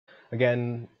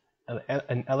again,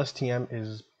 an LSTM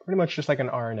is pretty much just like an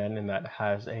RNN in that it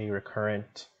has a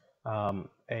recurrent,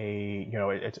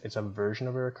 it's a version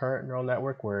of a recurrent neural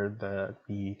network where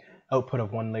the output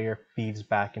of one layer feeds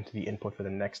back into the input for the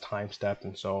next time step,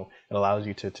 and so it allows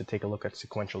you to take a look at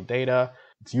sequential data.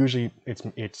 It's usually we'll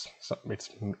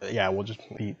just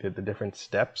the different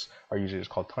steps are usually just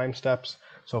called time steps.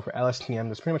 So for LSTM,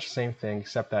 it's pretty much the same thing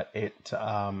except that it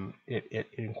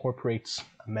incorporates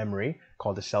a memory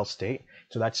called the cell state.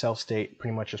 So that cell state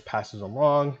pretty much just passes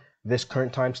along. This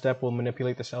current time step will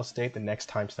manipulate the cell state. The next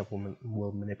time step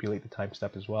will manipulate the time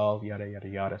step as well, yada, yada,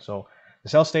 yada. So the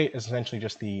cell state is essentially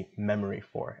just the memory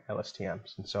for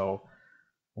LSTMs. And so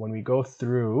when we go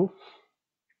through,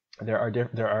 there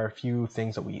are a few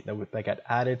things that get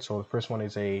added. So the first one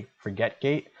is a forget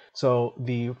gate. So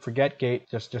the forget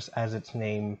gate, just as its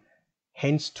name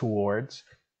hints towards,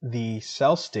 the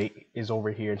cell state is over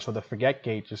here, and so the forget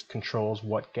gate just controls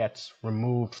what gets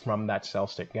removed from that cell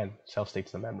state. Again, cell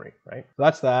state's the memory, right? So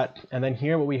that's that. And then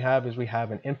here what we have is we have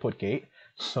an input gate.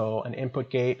 So an input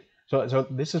gate, so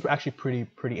this is actually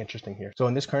pretty interesting here. So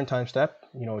in this current time step,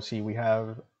 see we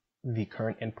have the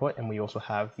current input and we also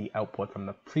have the output from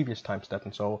the previous time step.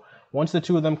 And so once the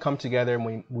two of them come together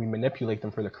and we manipulate them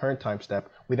for the current time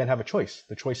step, we then have a choice.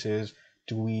 The choice is,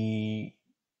 do we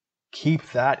keep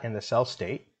that in the cell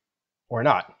state or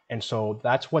not? And so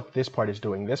that's what this part is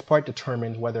doing. This part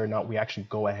determines whether or not we actually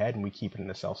go ahead and we keep it in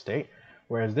the cell state.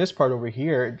 Whereas this part over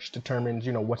here just determines,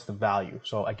 what's the value.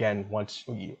 So again, it's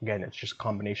just a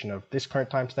combination of this current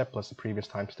time step plus the previous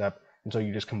time step. And so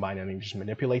you just combine them and you just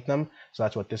manipulate them. So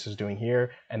that's what this is doing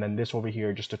here. And then this over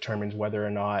here just determines whether or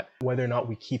not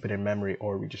we keep it in memory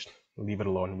or we just leave it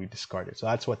alone and we discard it. So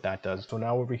that's what that does. So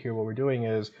now over here, what we're doing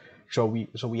is, we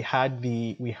have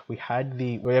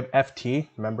FT.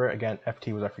 Remember, again,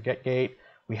 FT was our forget gate.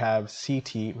 We have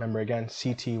CT. Remember, again,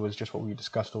 CT was just what we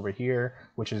discussed over here,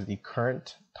 which is the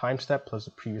current time step plus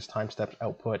the previous time step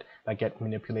output that get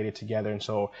manipulated together. And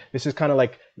so this is kind of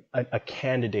like a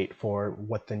candidate for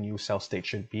what the new cell state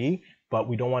should be, but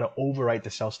we don't want to overwrite the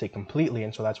cell state completely.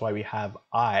 And so that's why we have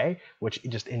I, which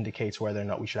just indicates whether or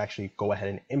not we should actually go ahead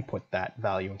and input that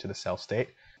value into the cell state.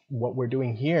 What we're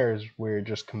doing here is we're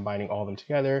just combining all of them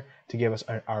together to give us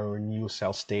our new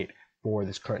cell state for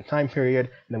this current time period.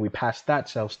 And then we pass that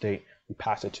cell state, we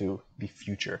pass it to the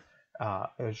future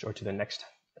or to the next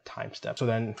time step. So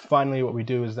then finally what we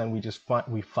do is then we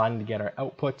finally get our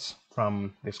outputs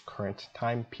from this current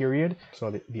time period. So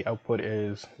the output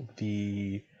is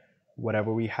the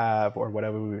whatever we have or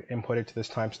whatever we inputted to this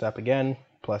time step again,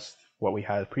 plus what we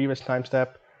had previous time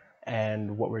step.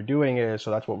 And what we're doing is,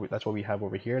 so that's what we have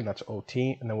over here, and that's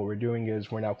OT. And then what we're doing is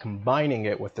we're now combining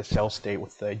it with the cell state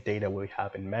with the data we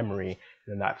have in memory,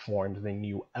 and then that forms the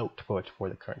new output for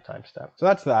the current time step. So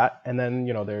that's that. And then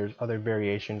there's other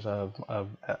variations of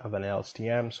an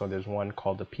LSTM. So there's one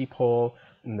called the peephole,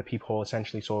 and the peephole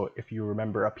essentially. So if you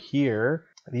remember up here,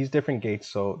 these different gates.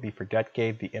 So the forget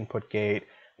gate, the input gate,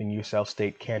 the new cell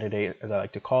state candidate, as I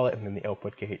like to call it, and then the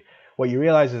output gate. What you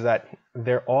realize is that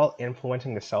they're all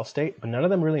influencing the cell state, but none of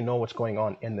them really know what's going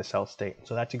on in the cell state.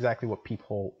 So that's exactly what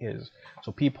peephole is.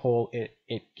 So peephole,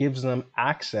 it gives them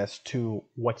access to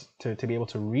to be able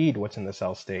to read what's in the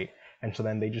cell state. And so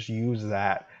then they just use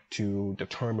that to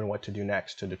determine what to do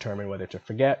next, to determine whether to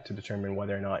forget, to determine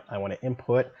whether or not I want to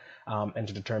input, and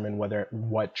to determine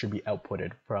what should be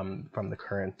outputted from the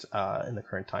current in the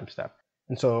current time step.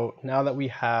 And so now that we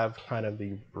have kind of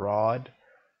the broad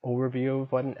overview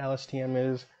of what an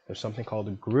LSTM is, there's something called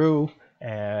a GRU,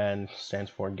 and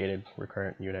stands for Gated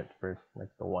Recurrent Unit for like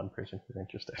the one person who's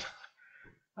interested.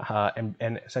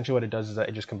 And essentially what it does is that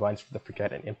it just combines the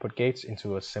forget and input gates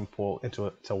into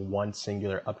one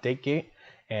singular update gate,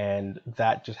 and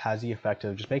that just has the effect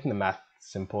of just making the math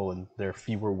simple, and there are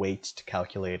fewer weights to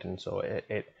calculate, and so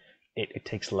it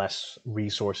takes less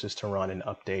resources to run and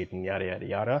update and yada yada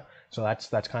yada. So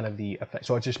that's kind of the effect.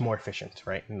 So it's just more efficient,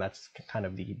 right? And that's kind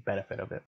of the benefit of it.